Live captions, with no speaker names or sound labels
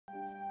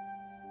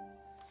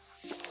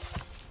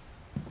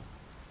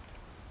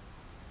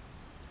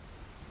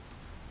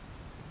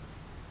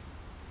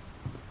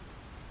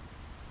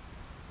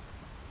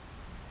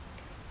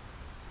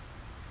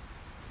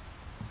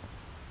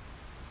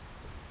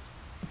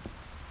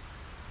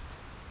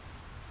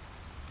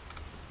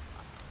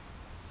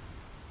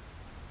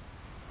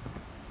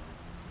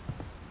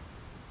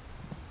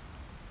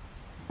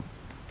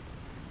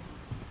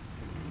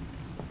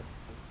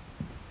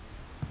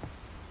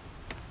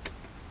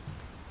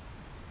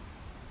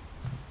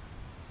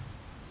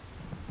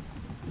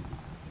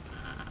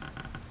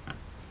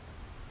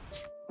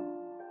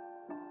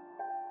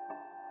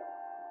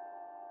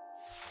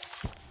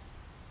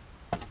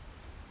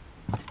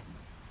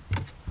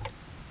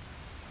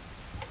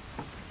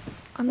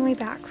On the way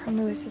back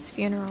from Lewis's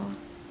funeral,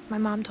 my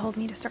mom told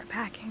me to start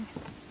packing.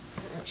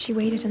 She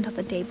waited until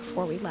the day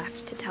before we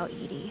left to tell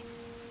Edie.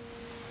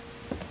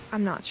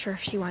 I'm not sure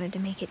if she wanted to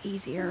make it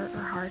easier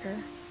or harder.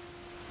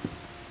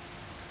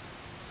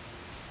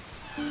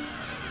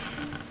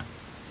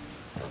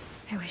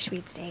 I wish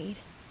we'd stayed.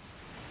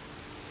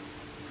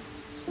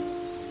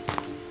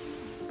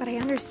 But I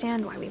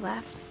understand why we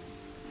left.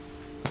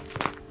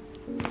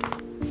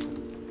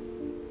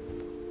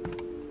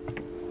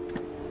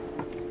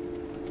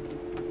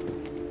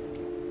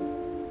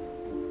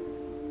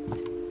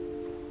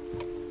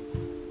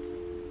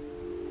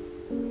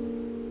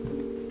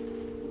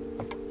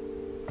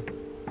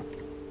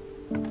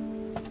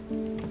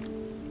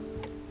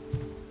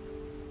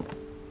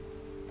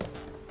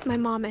 My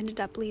mom ended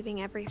up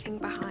leaving everything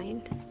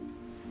behind.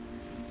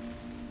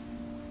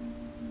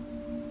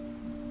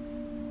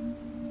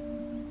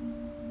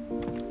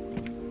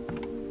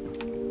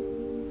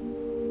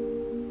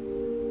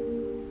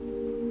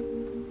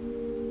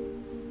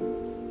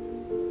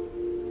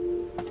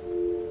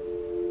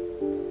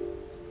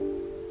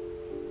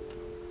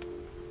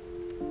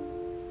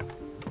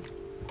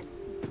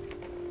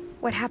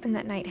 What happened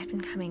that night had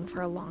been coming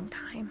for a long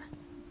time.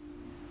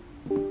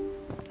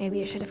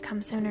 Maybe it should have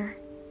come sooner.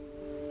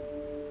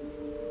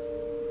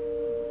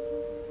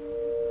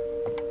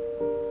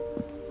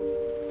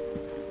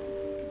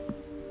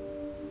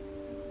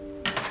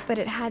 But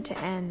it had to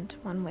end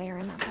one way or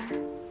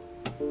another.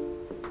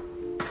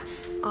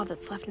 All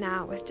that's left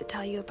now is to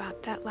tell you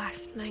about that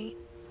last night.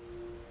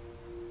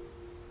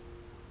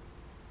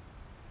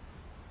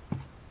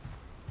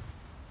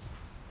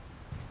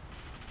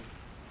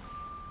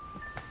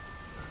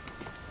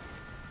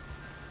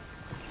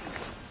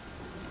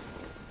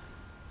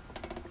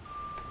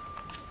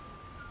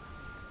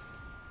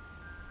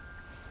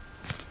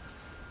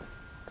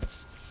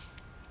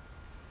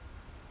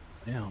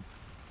 Damn.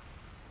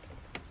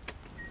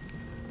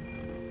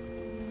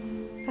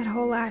 That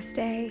whole last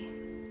day,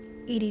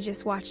 Edie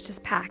just watched us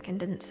pack and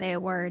didn't say a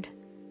word.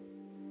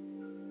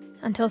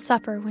 Until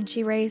supper, when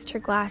she raised her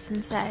glass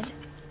and said,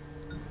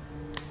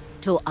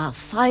 "To our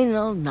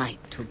final night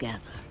together,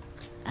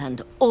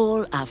 and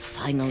all our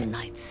final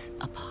nights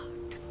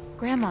apart."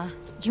 Grandma,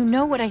 you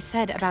know what I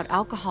said about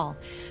alcohol.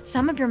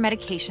 Some of your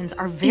medications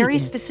are very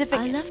Edith, specific.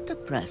 I left a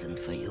present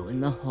for you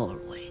in the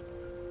hallway.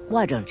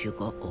 Why don't you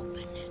go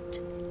open it?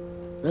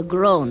 The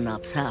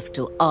grown-ups have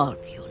to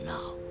argue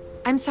now.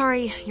 I'm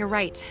sorry, you're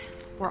right.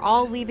 We're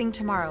all leaving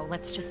tomorrow.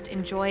 Let's just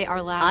enjoy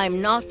our last...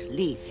 I'm not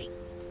leaving.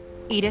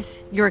 Edith,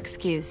 you're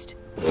excused.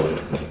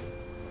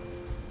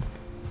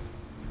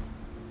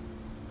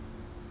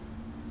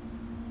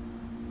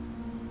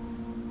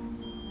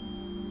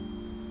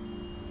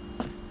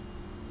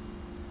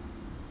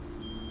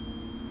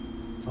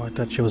 Oh, I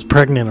thought she was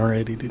pregnant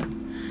already, dude.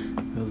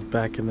 That was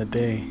back in the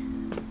day.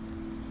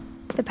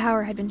 the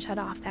power had been shut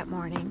off that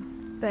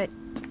morning, but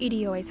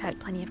Edie always had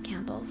plenty of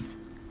candles.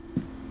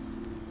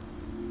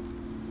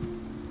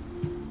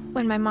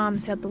 When my mom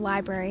sealed the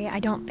library, I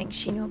don't think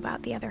she knew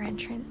about the other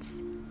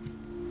entrance.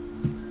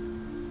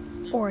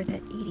 Or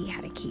that Edie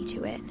had a key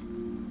to it.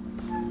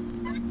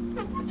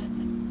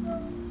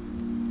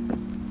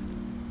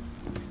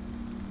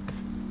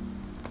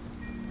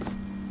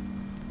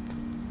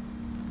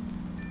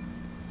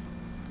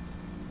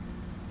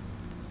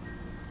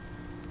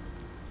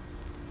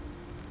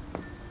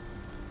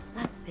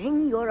 That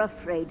thing you're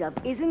afraid of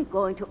isn't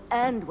going to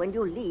end when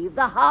you leave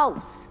the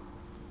house.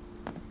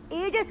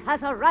 Edith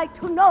has a right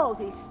to know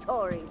these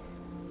stories.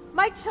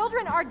 My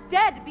children are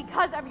dead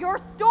because of your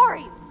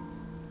stories.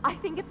 I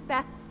think it's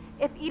best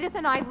if Edith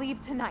and I leave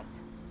tonight.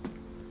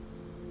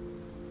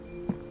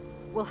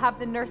 We'll have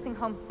the nursing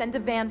home send a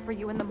van for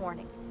you in the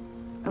morning,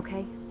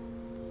 okay?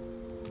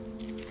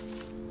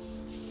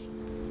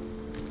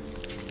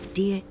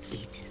 Dear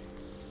Edith,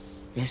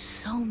 there's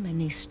so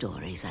many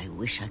stories I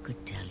wish I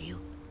could tell you,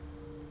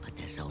 but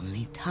there's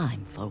only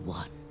time for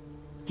one.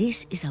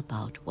 This is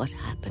about what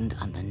happened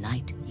on the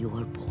night you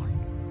were born.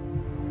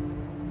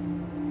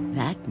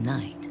 That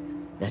night,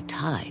 the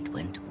tide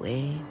went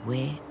way,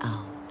 way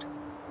out.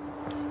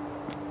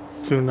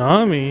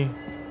 Tsunami?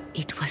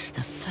 It was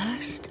the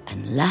first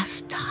and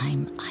last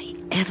time I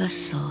ever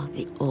saw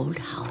the old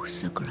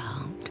house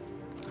aground.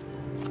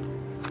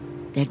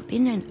 There'd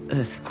been an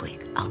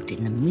earthquake out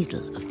in the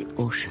middle of the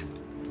ocean.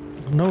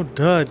 No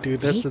duh,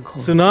 dude. That's They the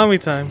called tsunami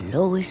it time. the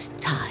lowest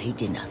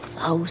tide in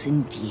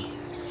 1,000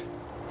 years.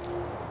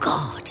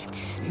 God, it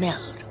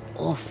smelled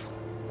awful.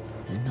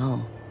 You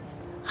know,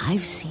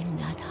 I've seen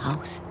that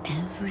house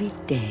every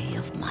day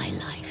of my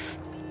life.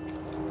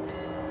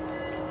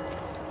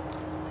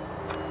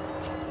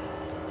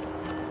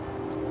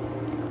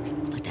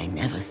 But I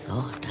never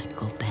thought I'd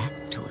go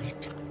back to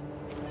it.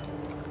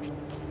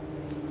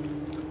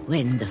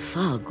 When the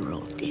fog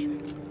rolled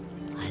in,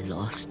 I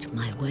lost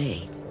my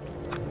way.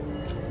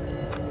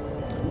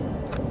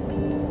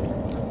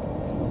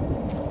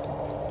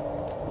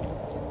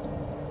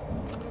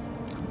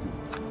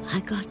 I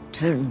got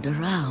turned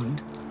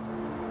around.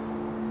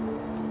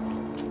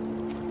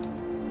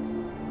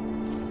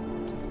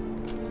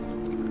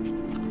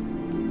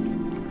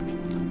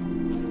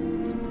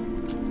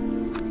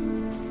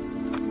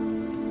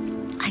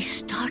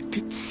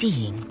 started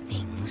seeing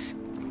things.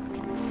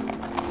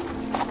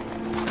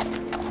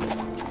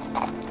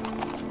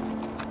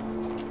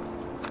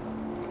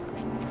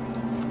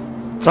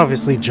 It's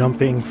obviously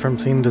jumping from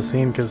scene to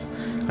scene because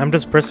I'm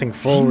just pressing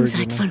forward. Things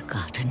I'd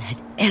forgotten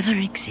had ever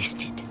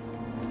existed.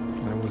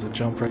 There was a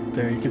jump right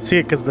there. You can see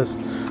it because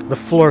the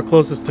floor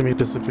closest to me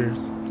disappears.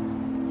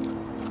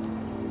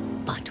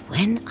 But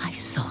when I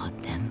saw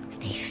them,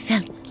 they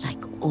felt like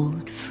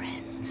old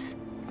friends.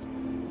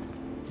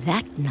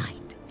 That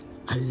night,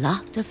 a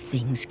lot of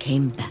things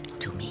came back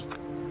to me.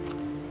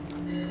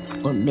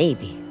 Or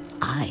maybe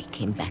I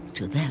came back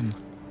to them.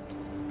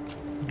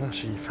 Oh,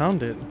 she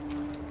found it.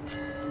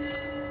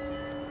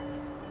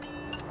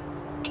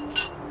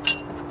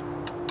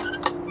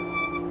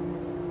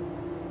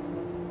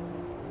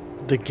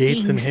 The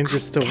gates and Things hinges I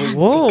still. can't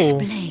Whoa!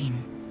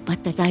 explain,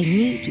 but that I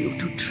need you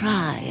to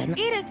try and.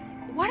 Edith,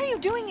 what are you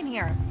doing in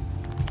here?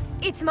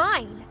 It's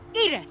mine.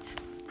 Edith!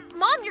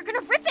 Mom, you're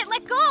gonna rip it.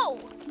 Let go.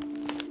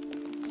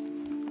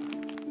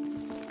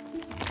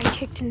 I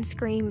kicked and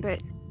screamed, but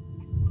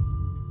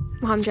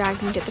Mom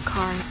dragged me to the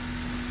car.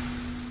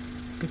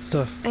 Good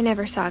stuff. I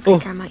never saw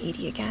Great Grandma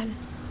Edie again.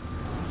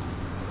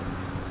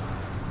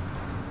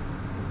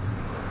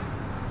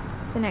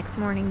 The next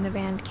morning, the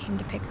van came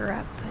to pick her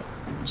up,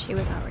 but she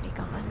was already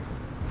gone.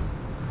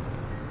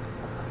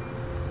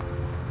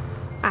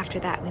 After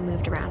that, we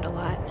moved around a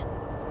lot.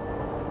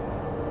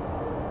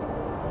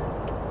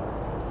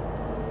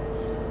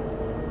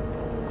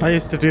 I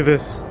used to do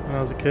this when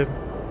I was a kid.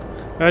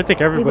 I think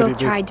We everybody both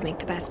did. tried to make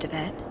the best of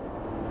it.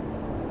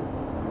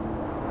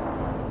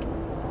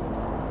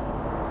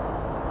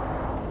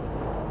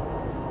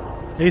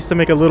 I used to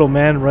make a little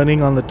man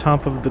running on the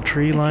top of the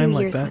tree line A few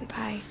like years that. went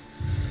by.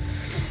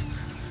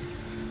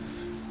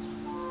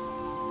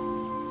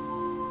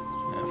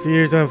 A few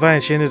years went by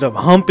and she ended up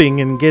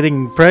humping and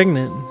getting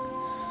pregnant.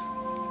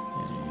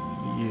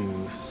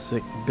 You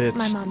sick bitch.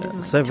 My mom didn't At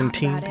like 17.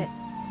 to talk about it,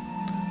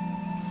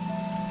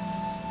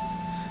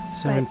 but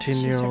 17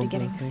 she year started old.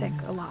 getting sick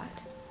a lot.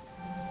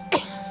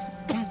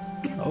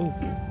 Oh.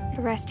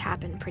 The rest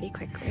happened pretty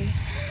quickly.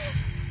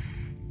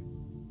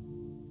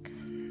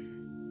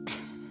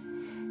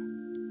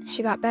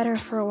 She got better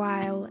for a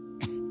while,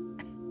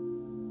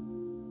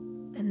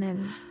 and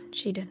then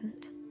she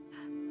didn't.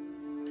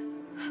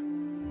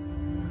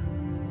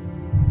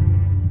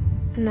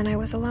 And then I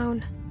was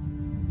alone.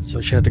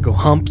 So she had to go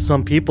hump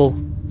some people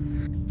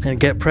and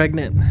get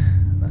pregnant.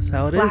 That's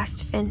how it is.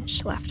 Last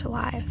Finch left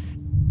alive.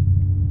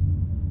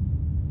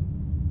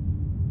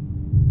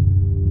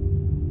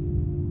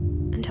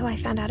 Until I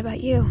found out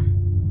about you.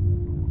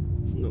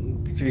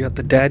 So you got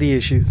the daddy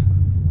issues.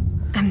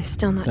 I'm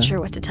still not sure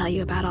what to tell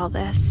you about all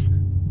this.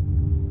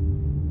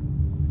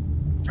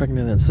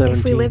 Pregnant at 17.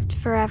 If we lived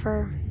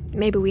forever,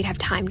 maybe we'd have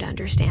time to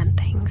understand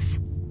things.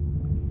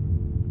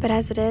 But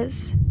as it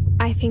is,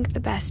 I think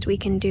the best we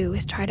can do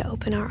is try to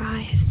open our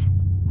eyes.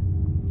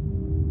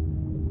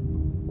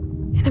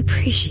 And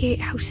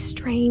appreciate how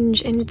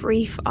strange and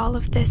brief all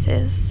of this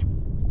is.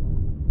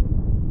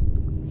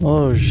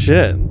 Oh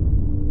shit.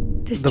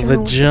 This The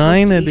journal was supposed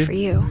vagina, to be dude. for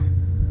you.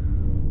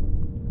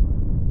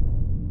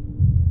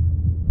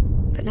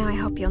 But now I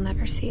hope you'll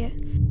never see it.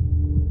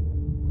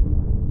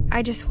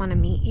 I just want to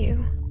meet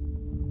you.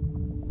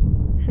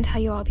 And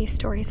tell you all these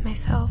stories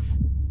myself.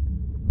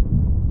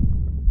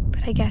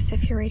 But I guess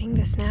if you're reading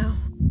this now,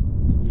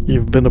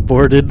 You've been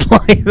aborted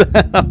like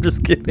that. I'm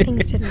just kidding.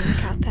 things didn't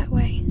work out that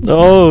way.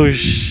 Oh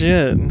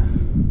shit.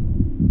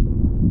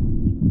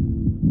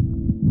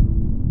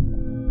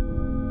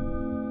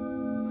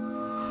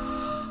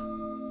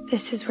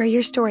 This is where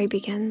your story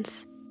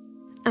begins.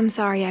 I'm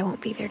sorry I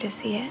won't be there to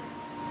see it.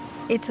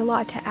 It's a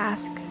lot to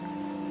ask,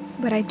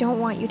 but I don't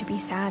want you to be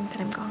sad that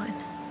I'm gone.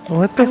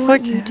 What the I fuck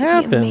want you to be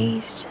happened?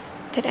 amazed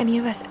that any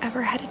of us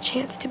ever had a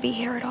chance to be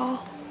here at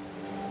all.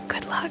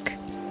 Good luck.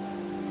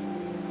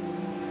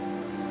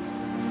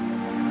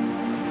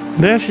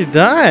 There she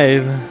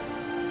died.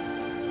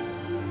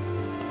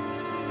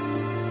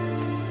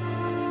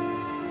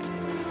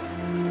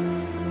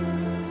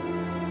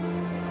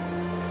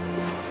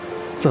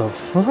 The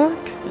fuck?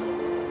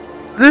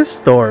 This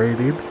story,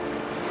 dude.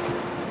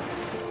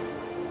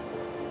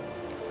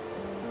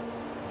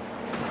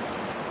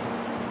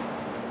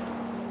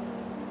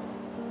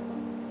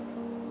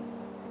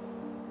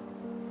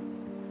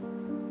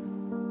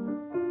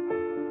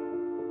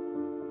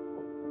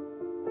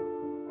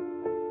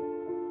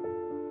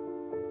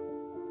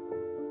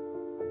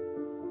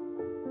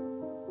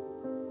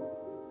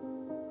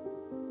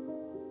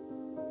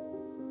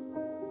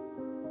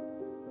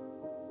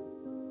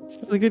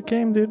 It was a good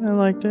game, dude. I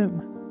liked it.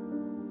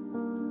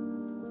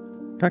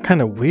 Got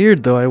kind of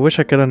weird, though. I wish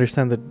I could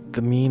understand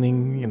the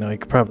meaning. You know, you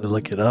could probably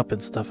look it up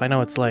and stuff. I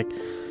know it's like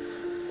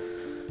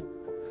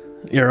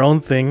your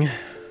own thing,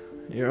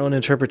 your own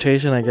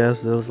interpretation, I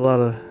guess. There was a lot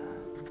of...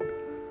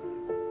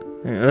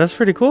 Yeah, that's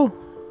pretty cool.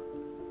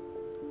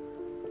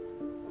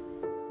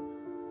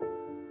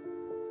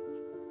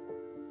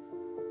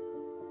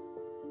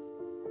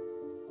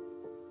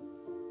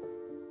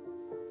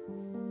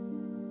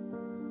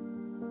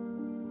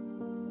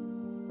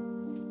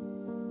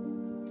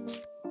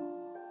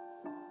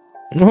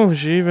 Oh,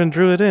 she even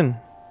drew it in.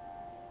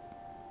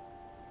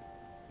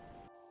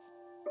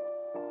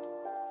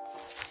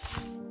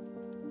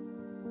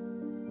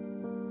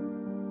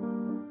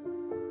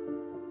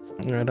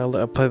 Alright,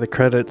 I'll play the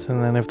credits,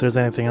 and then if there's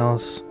anything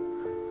else,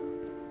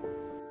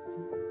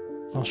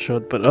 I'll show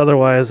it. But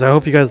otherwise, I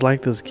hope you guys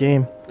like this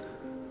game.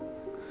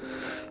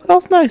 That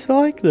was nice. I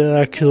liked it,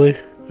 actually.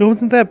 It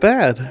wasn't that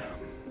bad.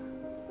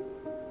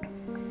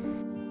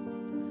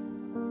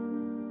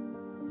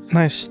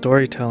 Nice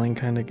storytelling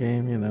kind of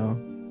game, you know.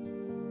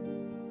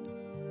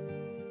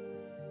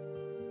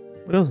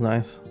 But it was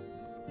nice.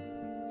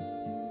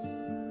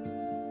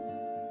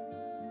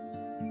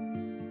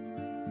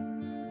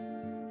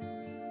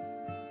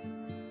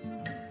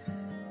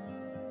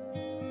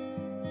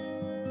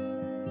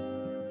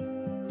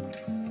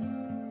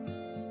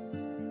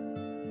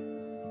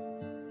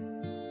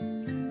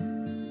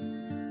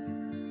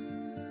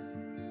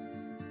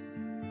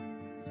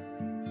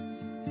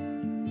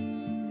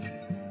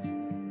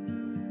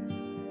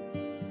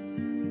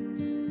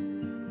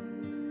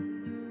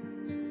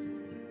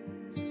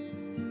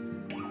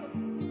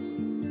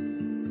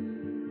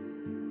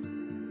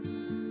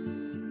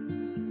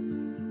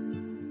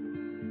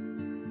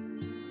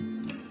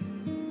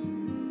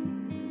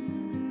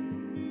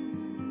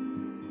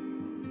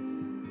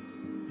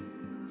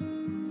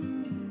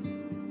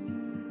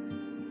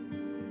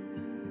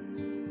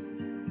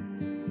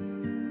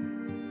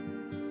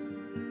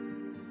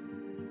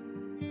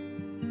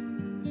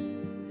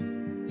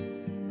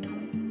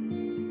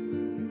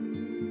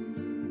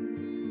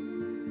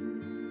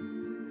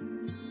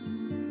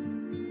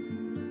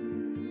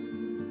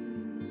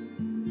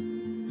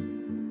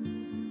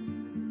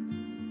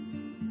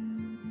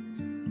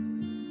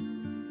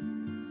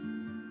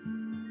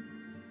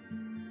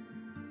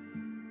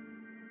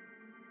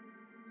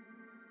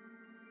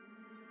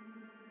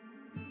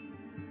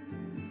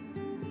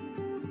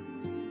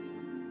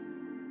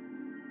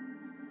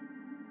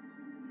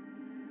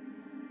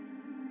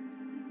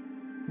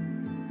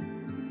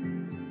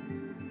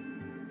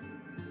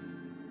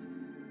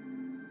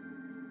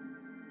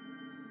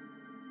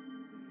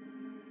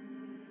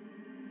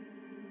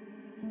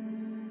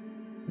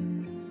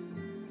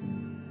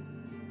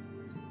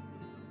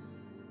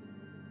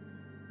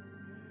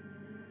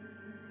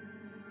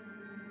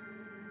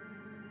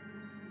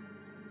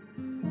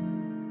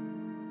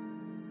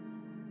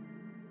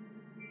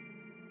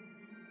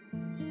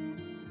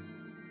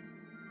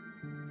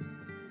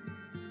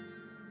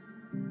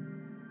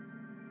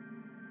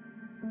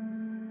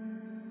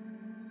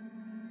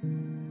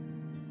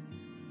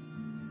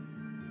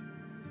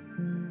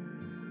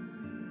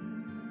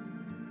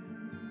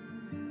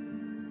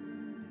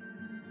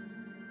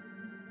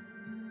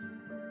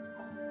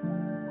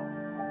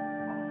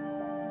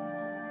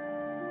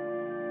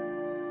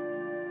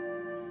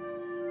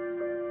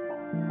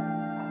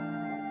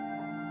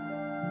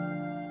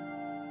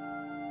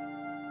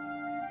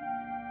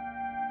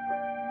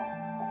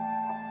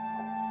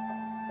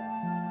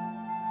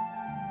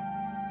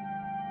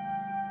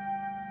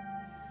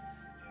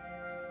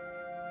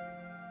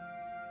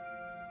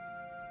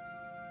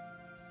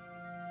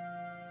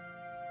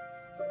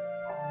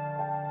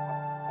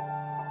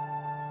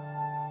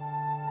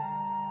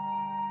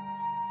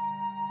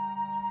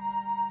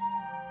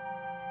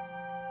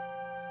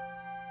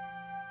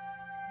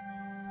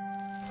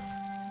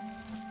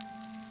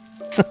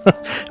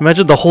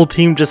 Imagine the whole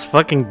team just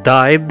fucking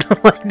died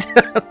like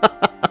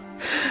that.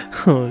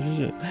 Oh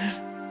shit.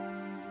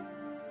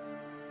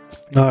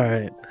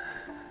 Alright.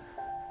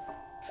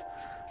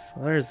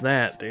 Well, there's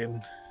that,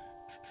 dude.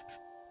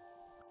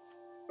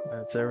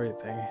 That's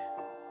everything.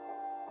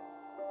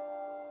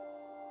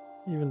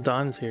 Even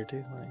Don's here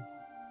too.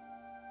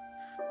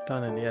 Like,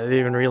 Don and yeah, I didn't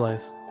even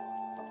realize.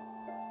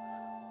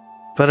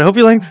 But I hope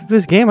you liked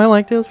this game. I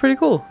liked it. It was pretty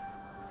cool.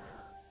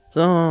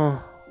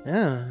 So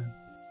yeah.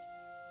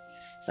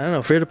 I don't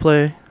know, free to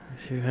play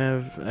if you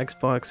have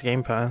Xbox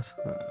Game Pass,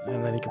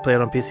 and then you can play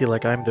it on PC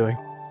like I'm doing.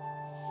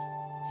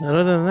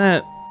 Other than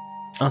that,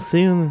 I'll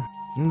see you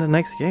in the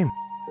next game.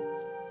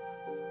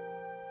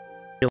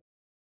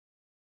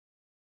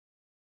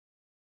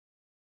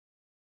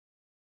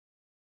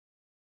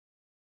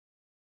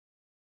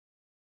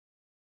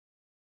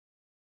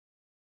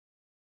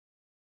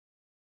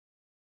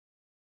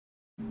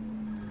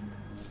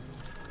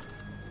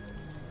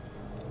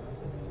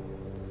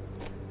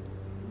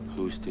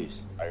 Who's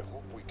this? I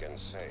hope we can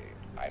say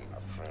I'm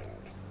a friend.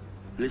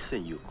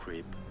 Listen, you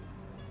creep.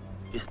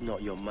 It's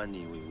not your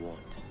money we want.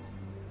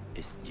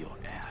 It's your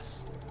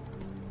ass.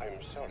 I'm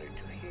sorry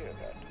to hear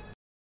that.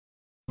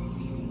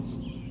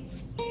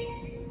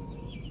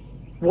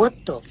 What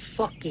the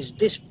fuck is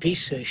this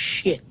piece of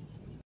shit?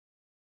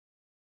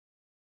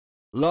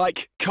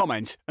 Like,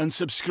 comment, and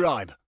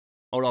subscribe,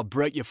 or I'll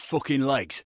break your fucking legs.